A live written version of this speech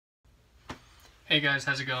Hey guys,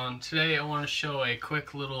 how's it going? Today I want to show a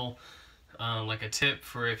quick little like a tip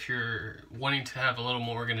for if you're wanting to have a little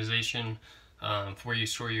more organization for where you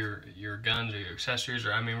store your guns or your accessories,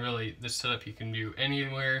 or I mean really this setup you can do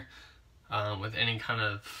anywhere with any kind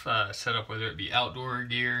of setup, whether it be outdoor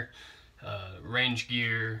gear, range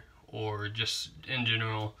gear, or just in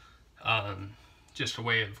general, just a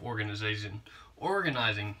way of organizing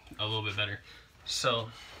a little bit better. So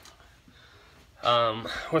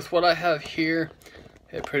with what I have here,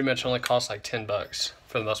 it pretty much only costs like $10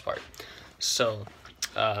 for the most part. So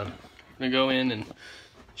I'm gonna go in and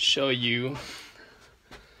show you.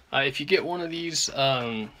 If you get one of these,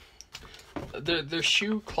 they're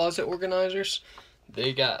shoe closet organizers.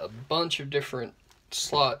 They got a bunch of different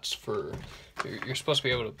slots for. You're supposed to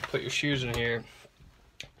be able to put your shoes in here.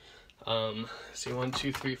 See, 1,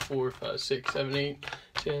 2, 3, 4, 5, 6, 7, 8,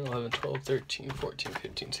 10, 11, 12, 13, 14,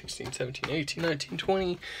 15, 16, 17, 18, 19,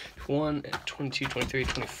 20, 21, 22, 23,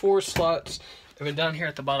 24 slots. And then down here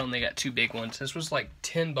at the bottom, they got two big ones. This was like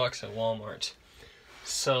 $10 at Walmart.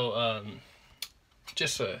 So,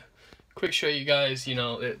 just a quick show you guys,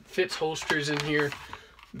 it fits holsters in here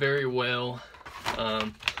very well.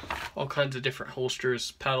 All kinds of different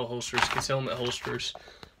holsters, paddle holsters, concealment holsters.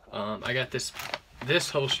 I got this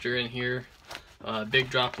holster in here, big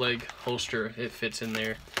drop leg holster. It fits in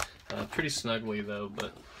there pretty snugly though.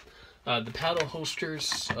 But the paddle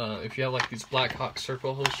holsters, if you have like these Black Hawk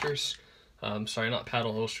circle holsters, sorry, not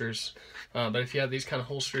paddle holsters, but if you have these kind of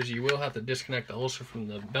holsters, you will have to disconnect the holster from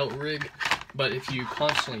the belt rig. But if you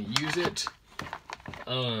constantly use it,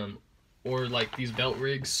 or like these belt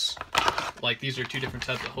rigs, like these are two different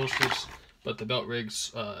types of holsters, but the belt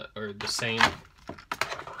rigs are the same,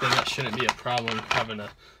 then that shouldn't be a problem having to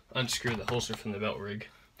unscrew the holster from the belt rig.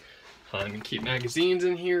 You can keep magazines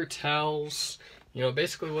in here, towels,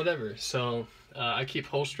 basically whatever. So I keep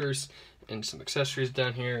holsters and some accessories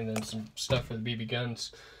down here, and then some stuff for the BB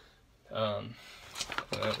guns. Like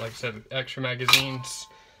I said, extra magazines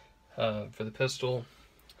for the pistol.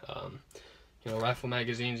 Rifle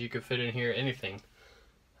magazines you could fit in here, anything.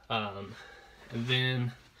 And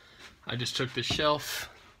then I just took the shelf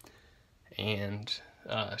and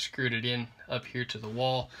screwed it in up here to the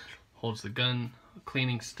wall. Holds the gun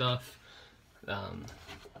cleaning stuff,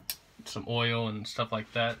 some oil and stuff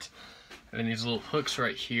like that. And then these little hooks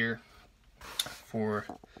right here for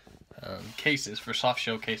cases, for soft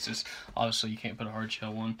shell cases. Obviously you can't put a hard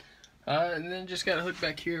shell one. And then just got a hook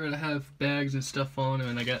back here, and I have bags and stuff on,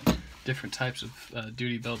 and I got different types of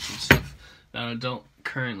duty belts and stuff that I don't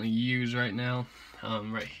currently use right now,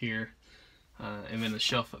 right here. And then a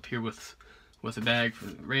shelf up here with a bag for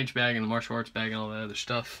the range bag and the martial arts bag and all that other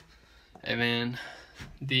stuff. And then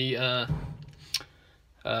the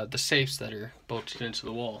safes that are bolted into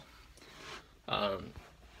the wall.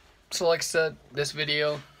 So like I said, this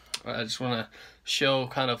video, I just want to show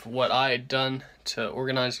kind of what I had done to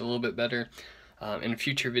organize it a little bit better. In a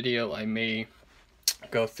future video, I may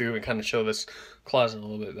go through and kind of show this closet a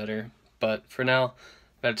little bit better. But for now,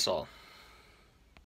 that's all.